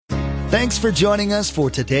Thanks for joining us for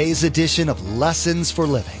today's edition of Lessons for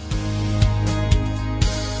Living.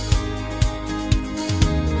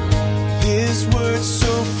 His word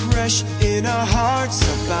so fresh in our hearts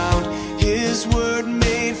abound. His word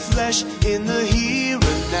made flesh in the here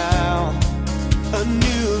and now. A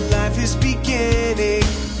new life is beginning.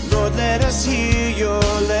 Lord, let us hear your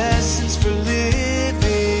lessons for living.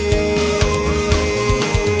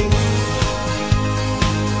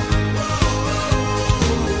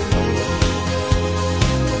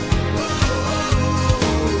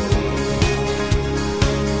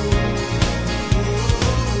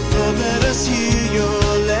 Lord, let us hear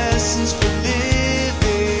your lessons for living.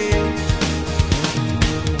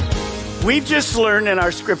 We've just learned in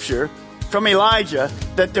our scripture from Elijah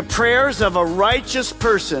that the prayers of a righteous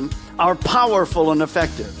person are powerful and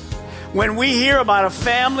effective. When we hear about a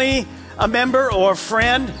family, a member, or a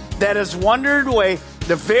friend that has wandered away,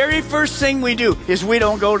 the very first thing we do is we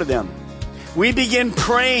don't go to them. We begin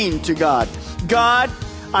praying to God. God,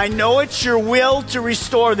 I know it's your will to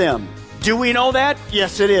restore them. Do we know that?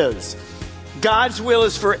 Yes, it is. God's will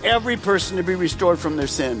is for every person to be restored from their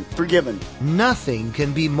sin, forgiven. Nothing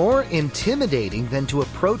can be more intimidating than to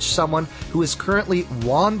approach someone who is currently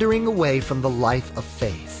wandering away from the life of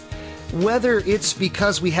faith. Whether it's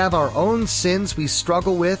because we have our own sins we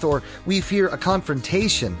struggle with or we fear a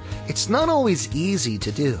confrontation, it's not always easy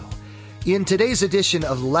to do. In today's edition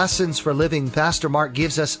of Lessons for Living, Pastor Mark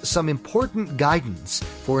gives us some important guidance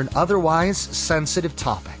for an otherwise sensitive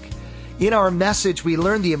topic. In our message, we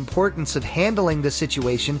learn the importance of handling the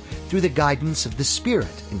situation through the guidance of the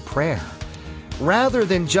Spirit in prayer. Rather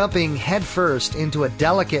than jumping headfirst into a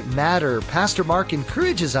delicate matter, Pastor Mark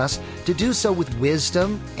encourages us to do so with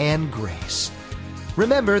wisdom and grace.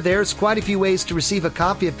 Remember, there's quite a few ways to receive a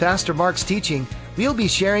copy of Pastor Mark's teaching. We'll be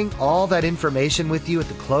sharing all that information with you at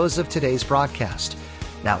the close of today's broadcast.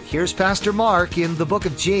 Now, here's Pastor Mark in the book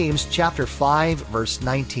of James, chapter 5, verse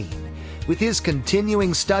 19. With his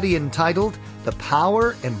continuing study entitled, The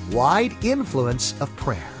Power and Wide Influence of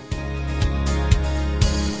Prayer.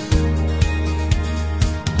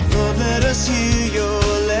 Lord, let us hear your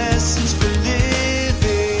lessons for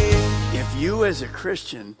living. If you as a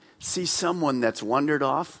Christian see someone that's wandered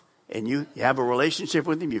off and you have a relationship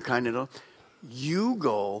with them, you kind of know, you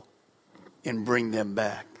go and bring them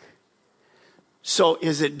back. So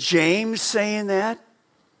is it James saying that?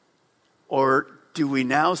 Or do we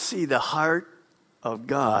now see the heart of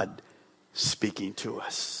God speaking to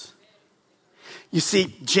us? You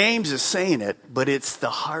see, James is saying it, but it's the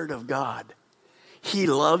heart of God. He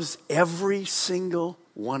loves every single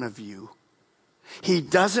one of you. He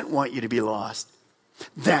doesn't want you to be lost.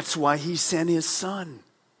 That's why he sent his son.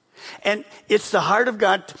 And it's the heart of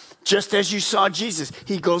God, just as you saw Jesus.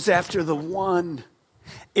 He goes after the one.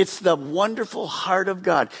 It's the wonderful heart of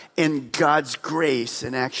God and God's grace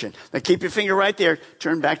in action. Now keep your finger right there.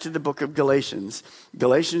 Turn back to the book of Galatians.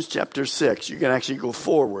 Galatians chapter 6. You can actually go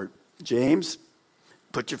forward. James,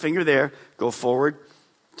 put your finger there. Go forward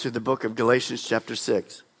to the book of Galatians chapter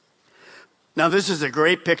 6. Now this is a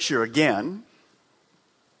great picture again.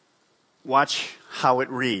 Watch how it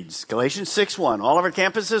reads. Galatians 6:1. All of our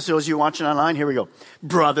campuses, those of you watching online, here we go.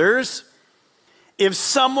 Brothers, if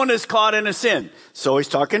someone is caught in a sin, so he's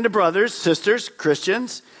talking to brothers, sisters,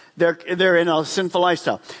 Christians, they're in a sinful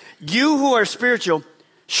lifestyle. You who are spiritual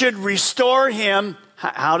should restore him.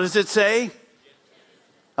 How does it say?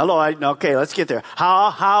 Hello, okay, let's get there.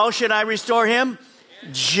 How should I restore him?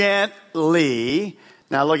 Gently.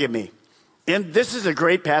 Now look at me. And this is a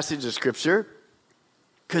great passage of scripture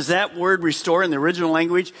because that word restore in the original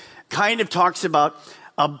language kind of talks about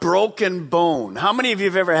a broken bone. How many of you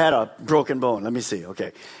have ever had a broken bone? Let me see.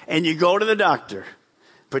 Okay. And you go to the doctor.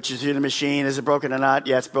 Put you through the machine. Is it broken or not?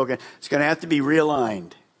 Yeah, it's broken. It's going to have to be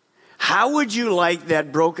realigned. How would you like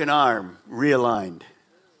that broken arm realigned?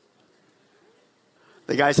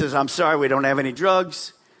 The guy says, I'm sorry, we don't have any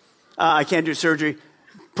drugs. I can't do surgery.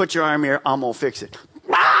 Put your arm here. I'm going to fix it.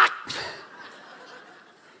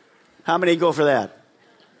 How many go for that?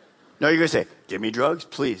 No, you're going to say, give me drugs?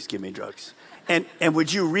 Please give me drugs. And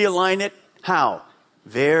would you realign it? How?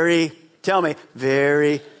 Very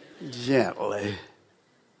gently.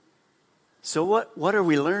 So what are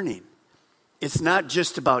we learning? It's not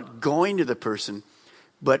just about going to the person,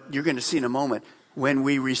 but you're going to see in a moment, when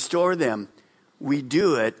we restore them, we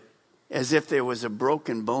do it as if there was a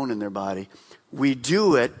broken bone in their body. We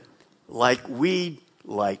do it like we'd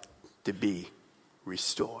like to be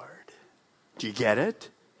restored. Do you get it?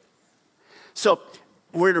 So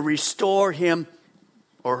we're to restore him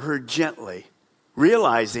or her gently,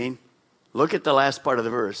 realizing, look at the last part of the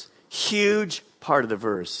verse, huge part of the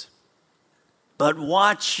verse. But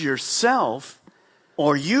watch yourself,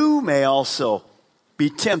 or you may also be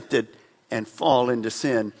tempted and fall into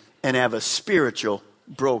sin and have a spiritual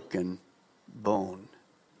broken bone.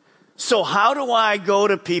 So how do I go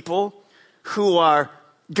to people who are,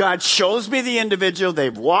 God shows me the individual,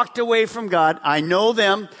 they've walked away from God, I know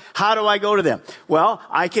them, how do I go to them? Well,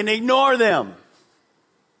 I can ignore them.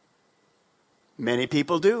 Many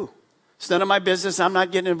people do. It's none of my business, I'm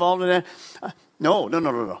not getting involved in that.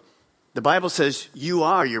 No. The Bible says you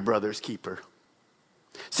are your brother's keeper.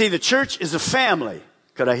 See, the church is a family.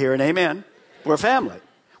 Could I hear an amen? We're a family.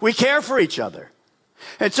 We care for each other.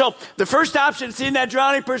 And so the first option, seeing that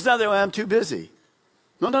drowning person out there, well, I'm too busy.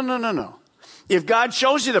 No. If God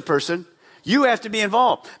shows you the person, you have to be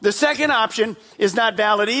involved. The second option is not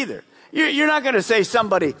valid either. You're not going to say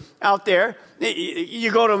somebody out there,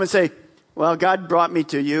 you go to them and say, well, God brought me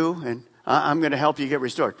to you and I'm going to help you get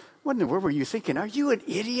restored. What in the world were you thinking? Are you an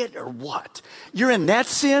idiot or what? You're in that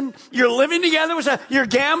sin? You're living together with you're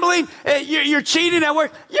gambling? You're cheating at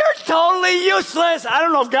work? You're totally useless. I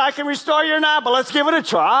don't know if God can restore you or not, but let's give it a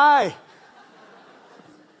try.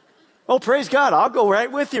 Oh, praise God. I'll go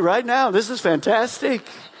right with you right now. This is fantastic.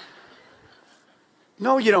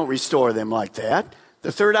 No, you don't restore them like that.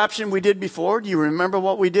 The third option we did before, do you remember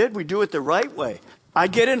what we did? We do it the right way. I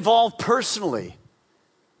get involved personally.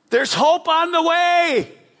 There's hope on the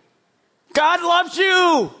way. God loves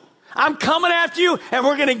you. I'm coming after you, and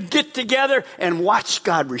we're going to get together and watch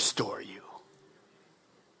God restore you.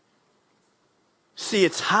 See,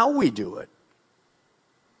 it's how we do it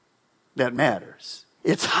that matters.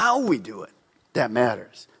 It's how we do it that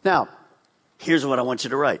matters. Now, here's what I want you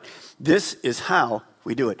to write. This is how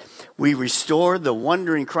we do it. We restore the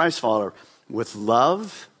wandering Christ follower with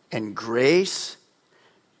love and grace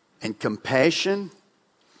and compassion.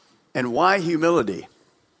 And why humility?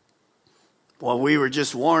 Well, we were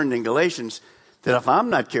just warned in Galatians that if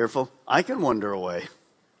I'm not careful, I can wander away.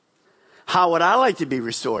 How would I like to be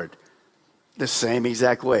restored? The same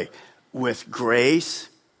exact way, with grace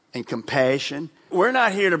and compassion. We're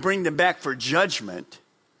not here to bring them back for judgment.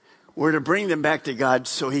 We're to bring them back to God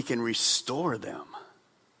so He can restore them.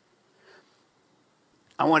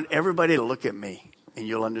 I want everybody to look at me, and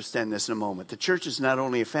you'll understand this in a moment. The church is not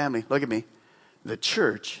only a family. Look at me. The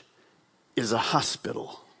church is a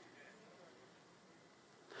hospital.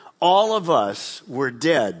 All of us were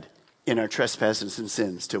dead in our trespasses and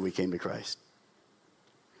sins till we came to Christ.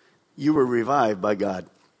 You were revived by God.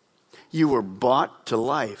 You were bought to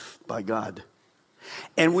life by God.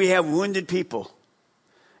 And we have wounded people.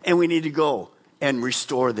 And we need to go and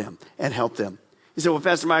restore them and help them. You say, well,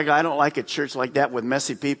 Pastor Mike, I don't like a church like that with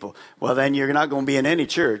messy people. Well, then you're not going to be in any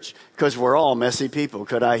church because we're all messy people.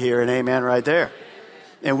 Could I hear an amen right there?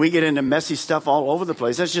 And we get into messy stuff all over the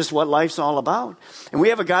place. That's just what life's all about. And we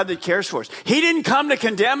have a God that cares for us. He didn't come to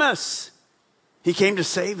condemn us. He came to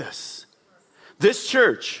save us. This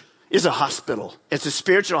church is a hospital. It's a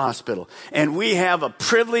spiritual hospital. And we have a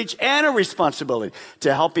privilege and a responsibility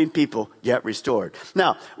to helping people get restored.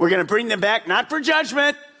 Now, we're going to bring them back, not for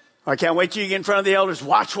judgment. I can't wait till you get in front of the elders.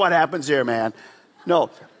 Watch what happens here, man.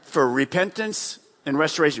 No, for repentance and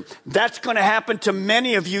restoration. That's going to happen to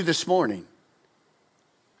many of you this morning.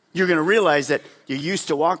 You're going to realize that you used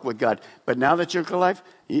to walk with God, but now that you're alive,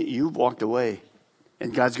 you've walked away.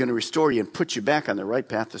 And God's going to restore you and put you back on the right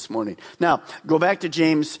path this morning. Now, go back to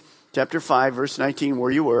James chapter 5, verse 19,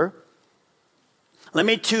 where you were. Let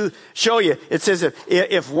me show you. It says,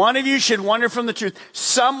 if one of you should wander from the truth,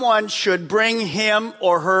 someone should bring him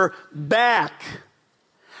or her back.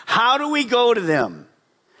 How do we go to them?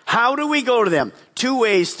 How do we go to them? Two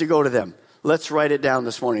ways to go to them. Let's write it down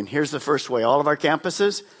this morning. Here's the first way. All of our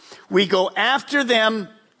campuses, we go after them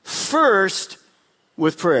first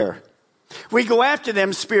with prayer. We go after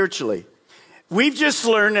them spiritually. We've just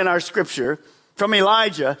learned in our scripture from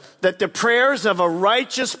Elijah that the prayers of a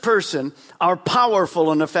righteous person are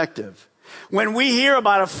powerful and effective. When we hear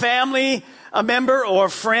about a family, a member or a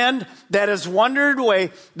friend that has wandered away,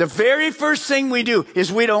 the very first thing we do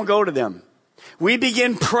is we don't go to them. We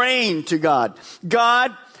begin praying to God.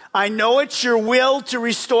 God, I know it's your will to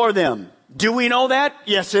restore them. Do we know that?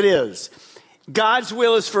 Yes, it is. God's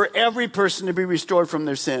will is for every person to be restored from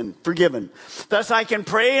their sin, forgiven. Thus I can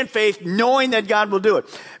pray in faith knowing that God will do it.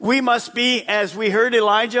 We must be, as we heard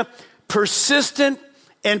Elijah, persistent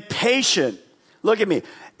and patient. Look at me.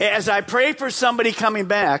 As I pray for somebody coming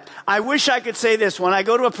back, I wish I could say this. When I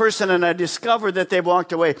go to a person and I discover that they've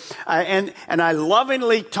walked away, and I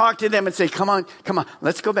lovingly talk to them and say, come on,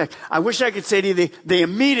 let's go back. I wish I could say to you, they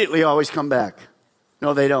immediately always come back.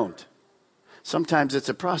 No, they don't. Sometimes it's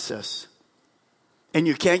a process. And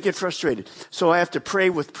you can't get frustrated. So I have to pray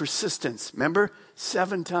with persistence. Remember?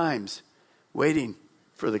 7 times waiting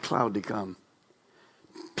for the cloud to come.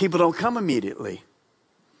 People don't come immediately.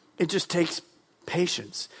 It just takes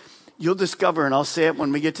patience. You'll discover, and I'll say it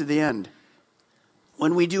when we get to the end,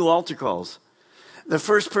 when we do altar calls, the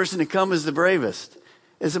first person to come is the bravest,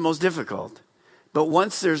 is the most difficult. But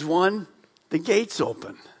once there's one, the gates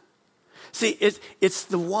open. See, it's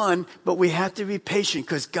the one, but we have to be patient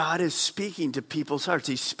because God is speaking to people's hearts.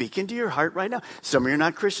 He's speaking to your heart right now. Some of you are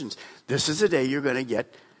not Christians. This is the day you're going to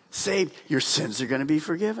get saved. Your sins are going to be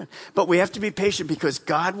forgiven. But we have to be patient because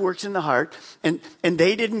God works in the heart, and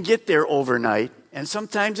they didn't get there overnight. And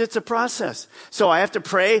sometimes it's a process. So I have to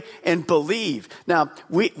pray and believe. Now,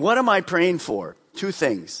 what am I praying for? 2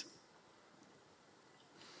 things.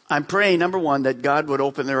 I'm praying, number 1, that God would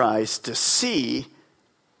open their eyes to see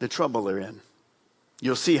the trouble they're in.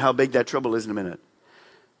 You'll see how big that trouble is in a minute.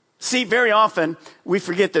 See, very often we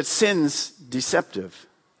forget that sin's deceptive.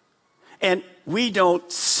 And we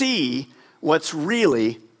don't see what's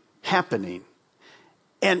really happening.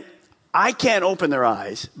 And I can't open their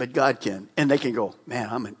eyes, but God can. And they can go,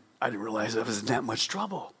 man, I didn't realize I was in that much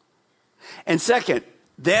trouble. And second,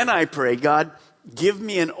 then I pray, God, give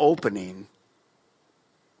me an opening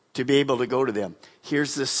to be able to go to them.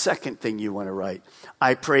 Here's the second thing you want to write.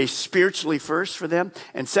 I pray spiritually first for them.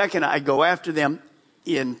 And second, I go after them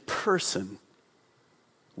in person,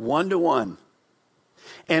 1-to-1.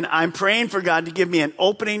 And I'm praying for God to give me an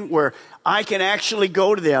opening where I can actually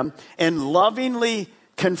go to them and lovingly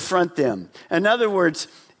confront them. In other words,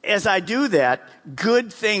 as I do that,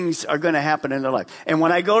 good things are going to happen in their life. And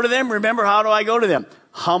when I go to them, remember, how do I go to them?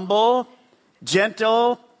 Humble,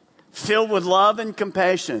 gentle, filled with love and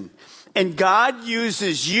compassion. And God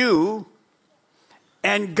uses you,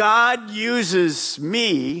 and God uses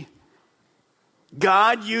me.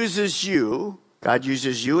 God uses you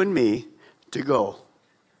and me to go.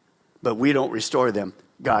 But we don't restore them.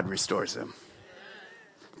 God restores them.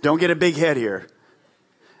 Don't get a big head here.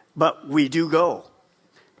 But we do go.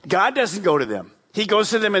 God doesn't go to them. He goes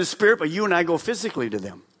to them in spirit, but you and I go physically to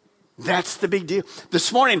them. That's the big deal.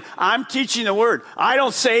 This morning, I'm teaching the word. I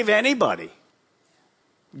don't save anybody.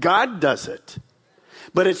 God does it.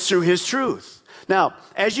 But it's through his truth. Now,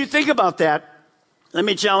 as you think about that, let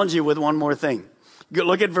me challenge you with one more thing.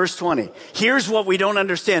 Look at verse 20. Here's what we don't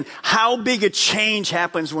understand. How big a change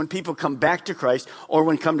happens when people come back to Christ or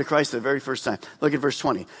when come to Christ the very first time. Look at verse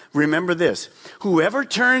 20. Remember this. Whoever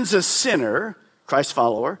turns a sinner, Christ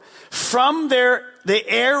follower, from the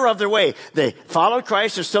error of their way. They followed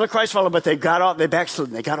Christ, they're still a Christ follower, but they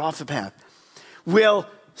backslid, they got off the path. Will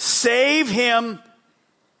save him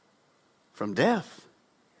from death.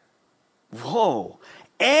 Whoa.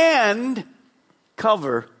 And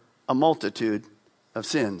cover a multitude of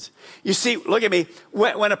sins. You see, look at me.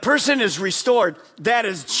 When a person is restored, that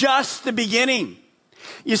is just the beginning.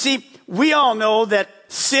 You see, we all know that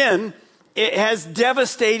sin, it has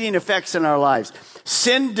devastating effects in our lives.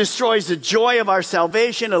 Sin destroys the joy of our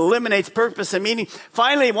salvation, eliminates purpose and meaning.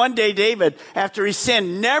 Finally, one day, David, after he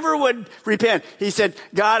sinned, never would repent. He said,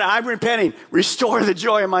 God, I'm repenting. Restore the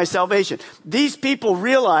joy of my salvation. These people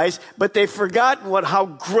realized, but they've forgotten how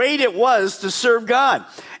great it was to serve God.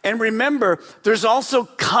 And remember, there's also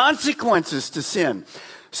consequences to sin.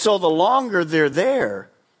 So the longer they're there,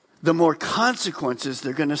 the more consequences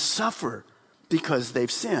they're going to suffer because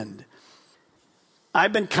they've sinned.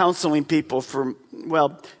 I've been counseling people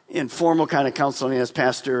informal kind of counseling as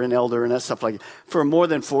pastor and elder and that stuff like that, for more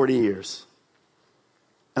than 40 years.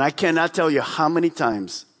 And I cannot tell you how many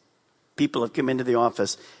times people have come into the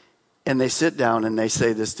office and they sit down and they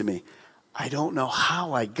say this to me. I don't know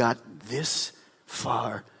how I got this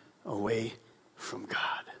far away from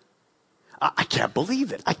God. I can't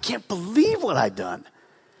believe it. I can't believe what I've done.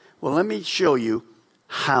 Well, let me show you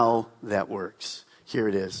how that works. Here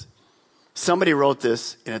it is. Somebody wrote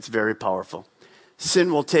this, and it's very powerful.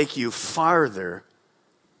 Sin will take you farther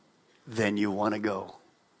than you want to go.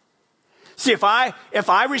 See, if I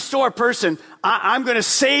restore a person, I'm going to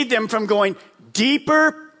save them from going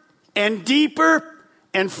deeper and deeper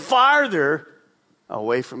and farther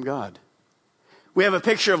away from God. We have a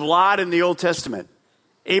picture of Lot in the Old Testament,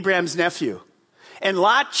 Abraham's nephew. And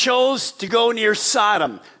Lot chose to go near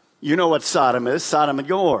Sodom. You know what Sodom is, Sodom and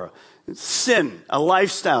Gomorrah. Sin, a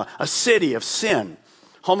lifestyle, a city of sin,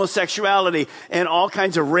 homosexuality, and all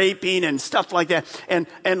kinds of raping and stuff like that.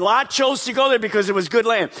 And Lot chose to go there because it was good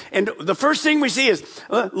land. And the first thing we see is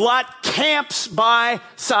Lot camps by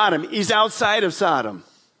Sodom. He's outside of Sodom.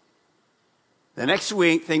 The next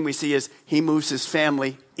thing we see is he moves his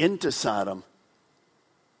family into Sodom.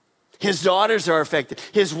 His daughters are affected.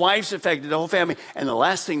 His wife's affected, the whole family. And the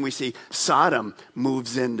last thing we see, Sodom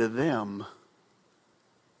moves into them.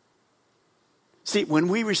 See, when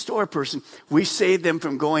we restore a person, we save them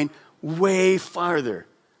from going way farther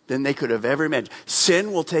than they could have ever imagined.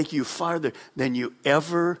 Sin will take you farther than you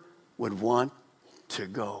ever would want to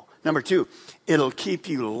go. Number 2, it'll keep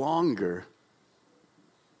you longer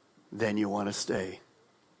than you want to stay.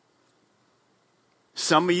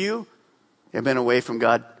 Some of you have been away from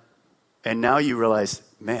God, and now you realize,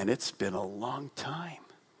 man, it's been a long time.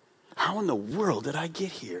 How in the world did I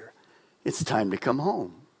get here? It's time to come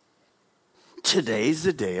home. Today's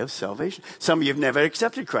the day of salvation. Some of you have never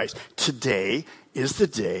accepted Christ. Today is the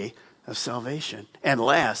day of salvation. And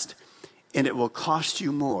last, and it will cost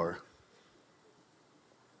you more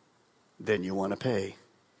than you want to pay.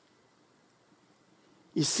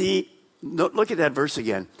 You see, look at that verse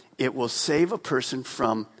again. It will save a person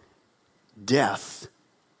from death.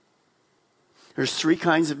 There's 3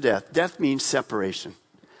 kinds of death. Death means separation.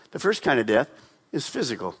 The first kind of death is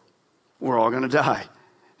physical. We're all going to die.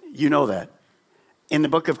 You know that. In the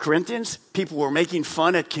book of Corinthians, people were making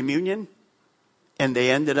fun at communion, and they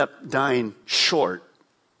ended up dying short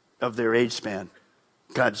of their age span.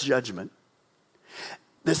 God's judgment.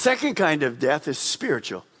 The second kind of death is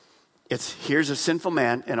spiritual. Here's a sinful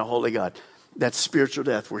man and a holy God. That's spiritual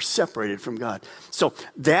death. We're separated from God. So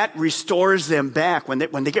that restores them back. When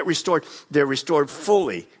they get restored, they're restored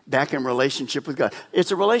fully back in relationship with God.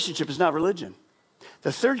 It's a relationship. It's not religion.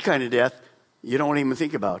 The third kind of death, you don't even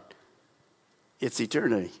think about. It's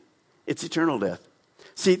eternity. It's eternal death.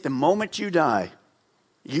 See, the moment you die,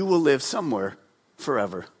 you will live somewhere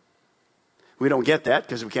forever. We don't get that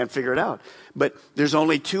because we can't figure it out. But there's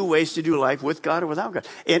only 2 ways to do life, with God or without God.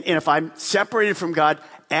 And if I'm separated from God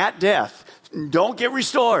at death, don't get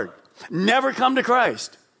restored, never come to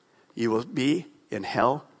Christ, you will be in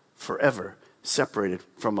hell forever, separated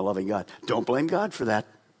from a loving God. Don't blame God for that.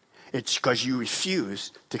 It's because you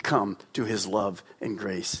refuse to come to his love and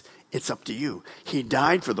grace. It's up to you. He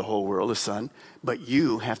died for the whole world, the Son, but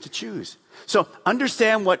you have to choose. So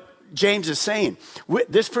understand what James is saying.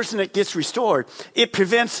 This person that gets restored, it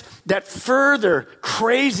prevents that further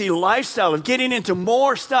crazy lifestyle of getting into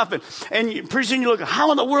more stuff. And pretty soon you look,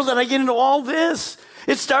 how in the world did I get into all this?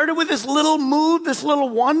 It started with this little move, this little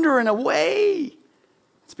wandering away.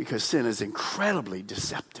 It's because sin is incredibly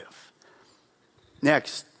deceptive.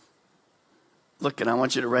 Next, look, and I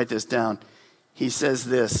want you to write this down. He says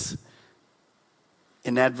this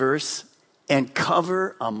in that verse, and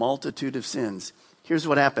cover a multitude of sins. Here's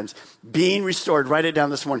what happens. Being restored, write it down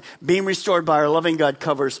this morning. Being restored by our loving God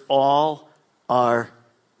covers all our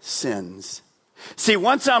sins. See,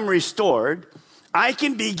 once I'm restored, I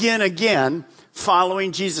can begin again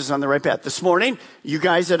following Jesus on the right path. This morning, you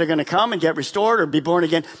guys that are going to come and get restored or be born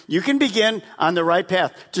again, you can begin on the right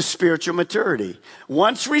path to spiritual maturity.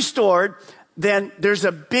 Once restored, then there's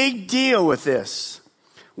a big deal with this.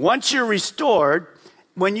 Once you're restored,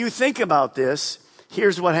 when you think about this,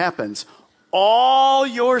 here's what happens. All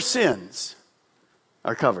your sins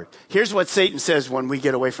are covered. Here's what Satan says when we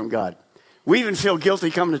get away from God. We even feel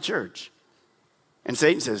guilty coming to church. And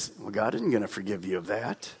Satan says, well, God isn't going to forgive you of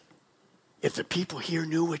that. If the people here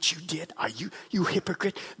knew what you did, you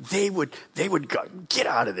hypocrite, they would go, get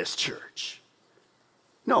out of this church.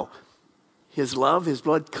 No, his love, his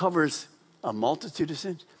blood covers a multitude of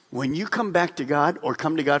sins. When you come back to God or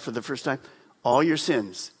come to God for the first time, all your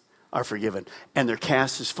sins are forgiven. And they're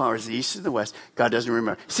cast as far as the east and the west. God doesn't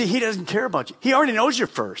remember. See, he doesn't care about you. He already knows you're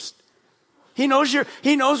first. He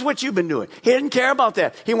knows what you've been doing. He doesn't care about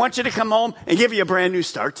that. He wants you to come home and give you a brand new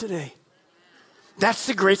start today. That's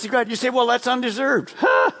the grace of God. You say, well, that's undeserved.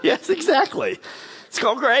 Yes, exactly. It's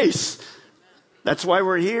called grace. That's why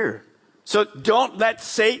we're here. So don't let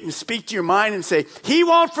Satan speak to your mind and say, he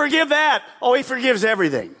won't forgive that. Oh, he forgives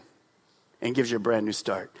everything and gives you a brand new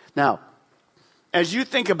start. Now, as you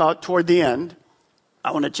think about toward the end,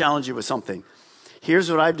 I want to challenge you with something.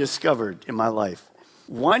 Here's what I've discovered in my life.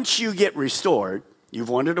 Once you get restored, you've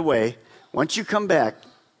wandered away. Once you come back,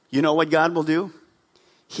 you know what God will do?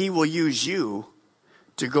 He will use you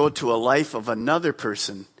to go to a life of another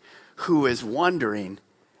person who is wandering,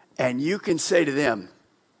 and you can say to them,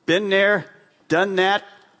 been there, done that,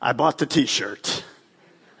 I bought the t-shirt.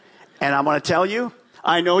 And I'm going to tell you,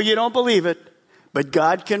 I know you don't believe it, but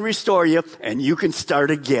God can restore you, and you can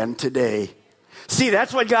start again today. See,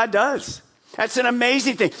 that's what God does. That's an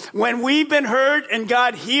amazing thing. When we've been hurt and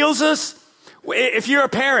God heals us, if you're a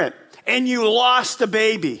parent and you lost a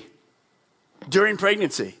baby during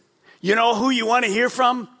pregnancy, you know who you want to hear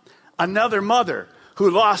from? Another mother who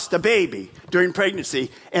lost a baby during pregnancy,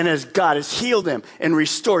 and as God has healed them and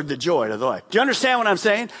restored the joy of the life. Do you understand what I'm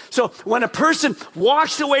saying? So when a person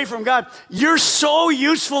walks away from God, you're so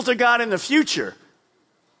useful to God in the future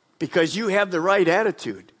because you have the right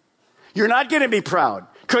attitude. You're not going to be proud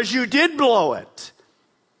because you did blow it.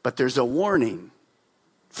 But there's a warning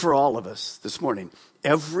for all of us this morning.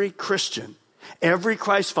 Every Christian, every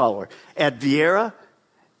Christ follower at Viera,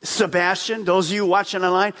 Sebastian, those of you watching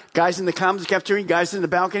online, guys in the comments cafeteria, guys in the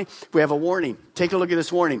balcony, we have a warning. Take a look at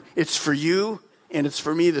this warning. It's for you and it's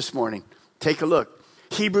for me this morning. Take a look.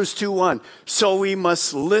 Hebrews 2:1. So we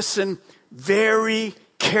must listen very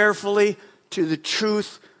carefully to the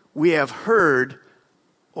truth we have heard,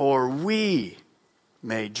 or we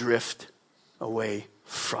may drift away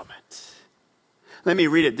from it. Let me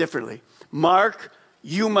read it differently. Mark,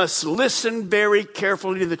 you must listen very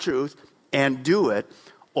carefully to the truth and do it,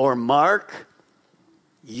 or Mark,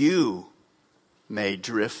 you may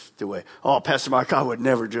drift away. Oh, Pastor Mark, I would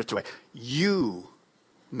never drift away. You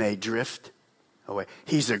may drift away.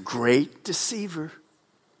 He's a great deceiver.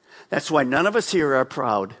 That's why none of us here are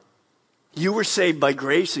proud. You were saved by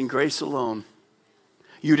grace and grace alone.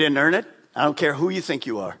 You didn't earn it. I don't care who you think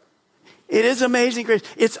you are. It is amazing grace.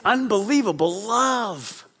 It's unbelievable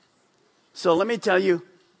love. So let me tell you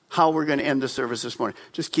how we're going to end the service this morning.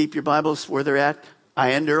 Just keep your Bibles where they're at.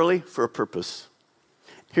 I end early for a purpose.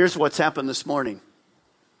 Here's what's happened this morning.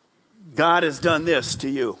 God has done this to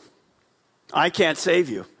you. I can't save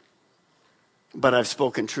you, but I've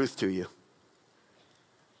spoken truth to you.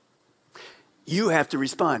 You have to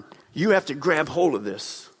respond. You have to grab hold of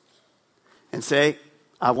this and say,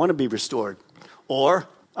 I want to be restored, or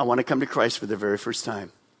I want to come to Christ for the very first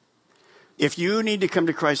time. If you need to come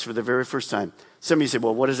to Christ for the very first time, some of you say,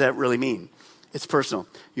 well, what does that really mean? It's personal.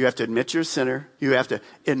 You have to admit you're a sinner. You have to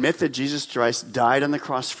admit that Jesus Christ died on the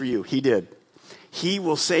cross for you. He did. He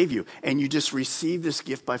will save you. And you just receive this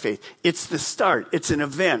gift by faith. It's the start. It's an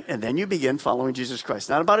event. And then you begin following Jesus Christ.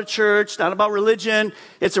 Not about a church, not about religion.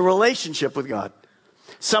 It's a relationship with God.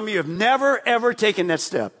 Some of you have never, ever taken that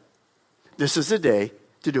step. This is the day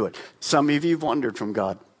to do it. Some of you have wandered from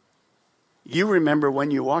God. You remember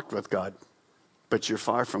when you walked with God, but you're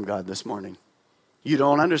far from God this morning. You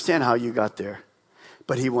don't understand how you got there,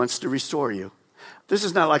 but He wants to restore you. This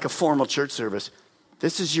is not like a formal church service.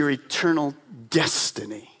 This is your eternal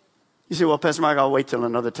destiny. You say, well, Pastor Mark, I'll wait till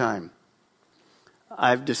another time.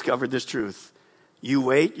 I've discovered this truth. You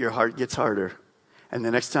wait, your heart gets harder. And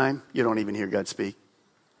the next time, you don't even hear God speak.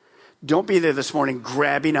 Don't be there this morning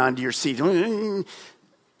grabbing onto your seat.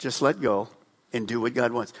 Just let go and do what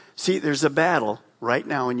God wants. See, there's a battle right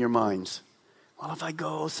now in your minds. Well, if I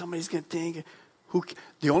go, somebody's going to think.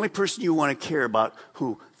 The only person you want to care about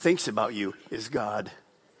who thinks about you is God.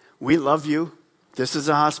 We love you. This is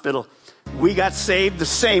a hospital. We got saved the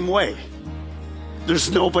same way.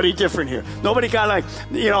 There's nobody different here. Nobody got like,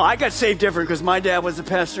 I got saved different because my dad was a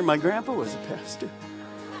pastor, my grandpa was a pastor.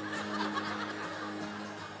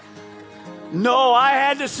 No, I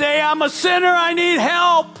had to say I'm a sinner, I need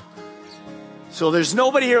help. So there's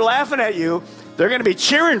nobody here laughing at you. They're going to be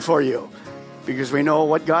cheering for you. Because we know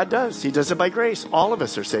what God does. He does it by grace. All of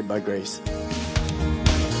us are saved by grace.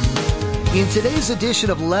 In today's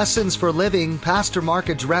edition of Lessons for Living, Pastor Mark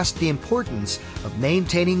addressed the importance of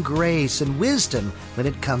maintaining grace and wisdom when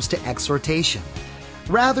it comes to exhortation.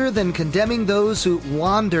 Rather than condemning those who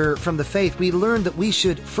wander from the faith, we learned that we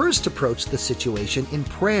should first approach the situation in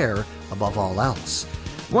prayer above all else.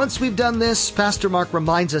 Once we've done this, Pastor Mark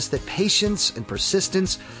reminds us that patience and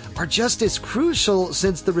persistence are just as crucial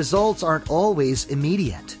since the results aren't always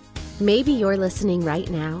immediate. Maybe you're listening right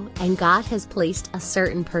now and God has placed a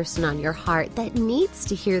certain person on your heart that needs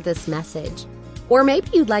to hear this message. Or maybe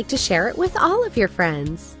you'd like to share it with all of your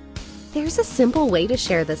friends. There's a simple way to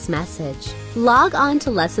share this message. Log on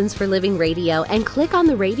to Lessons for Living Radio and click on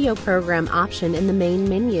the radio program option in the main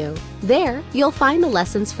menu. There, you'll find the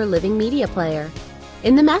Lessons for Living media player.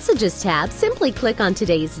 In the Messages tab, simply click on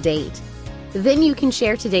today's date. Then you can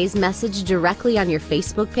share today's message directly on your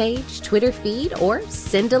Facebook page, Twitter feed, or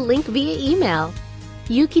send a link via email.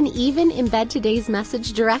 You can even embed today's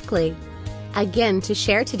message directly. Again, to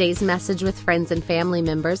share today's message with friends and family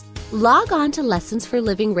members, log on to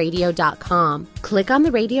lessonsforlivingradio.com. Click on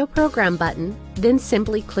the radio program button, then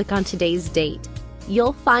simply click on today's date.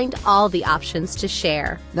 You'll find all the options to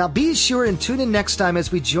share. Now be sure and tune in next time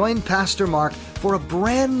as we join Pastor Mark for a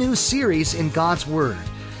brand new series in God's Word.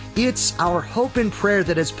 It's our hope and prayer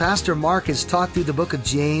that as Pastor Mark has taught through the book of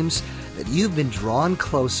James, that you've been drawn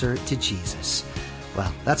closer to Jesus.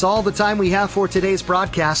 Well, that's all the time we have for today's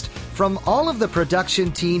broadcast. From all of the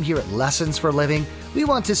production team here at Lessons for Living, we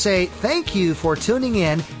want to say thank you for tuning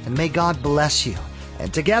in, and may God bless you.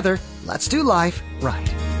 And together, let's do life right.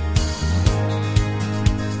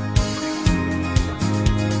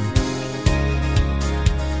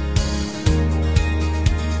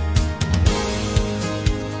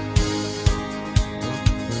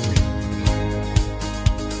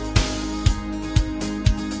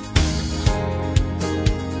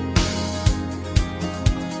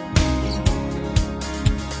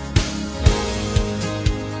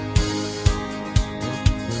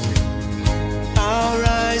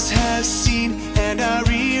 Have seen and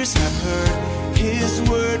our ears have heard His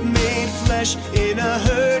word made flesh in a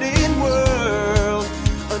herd.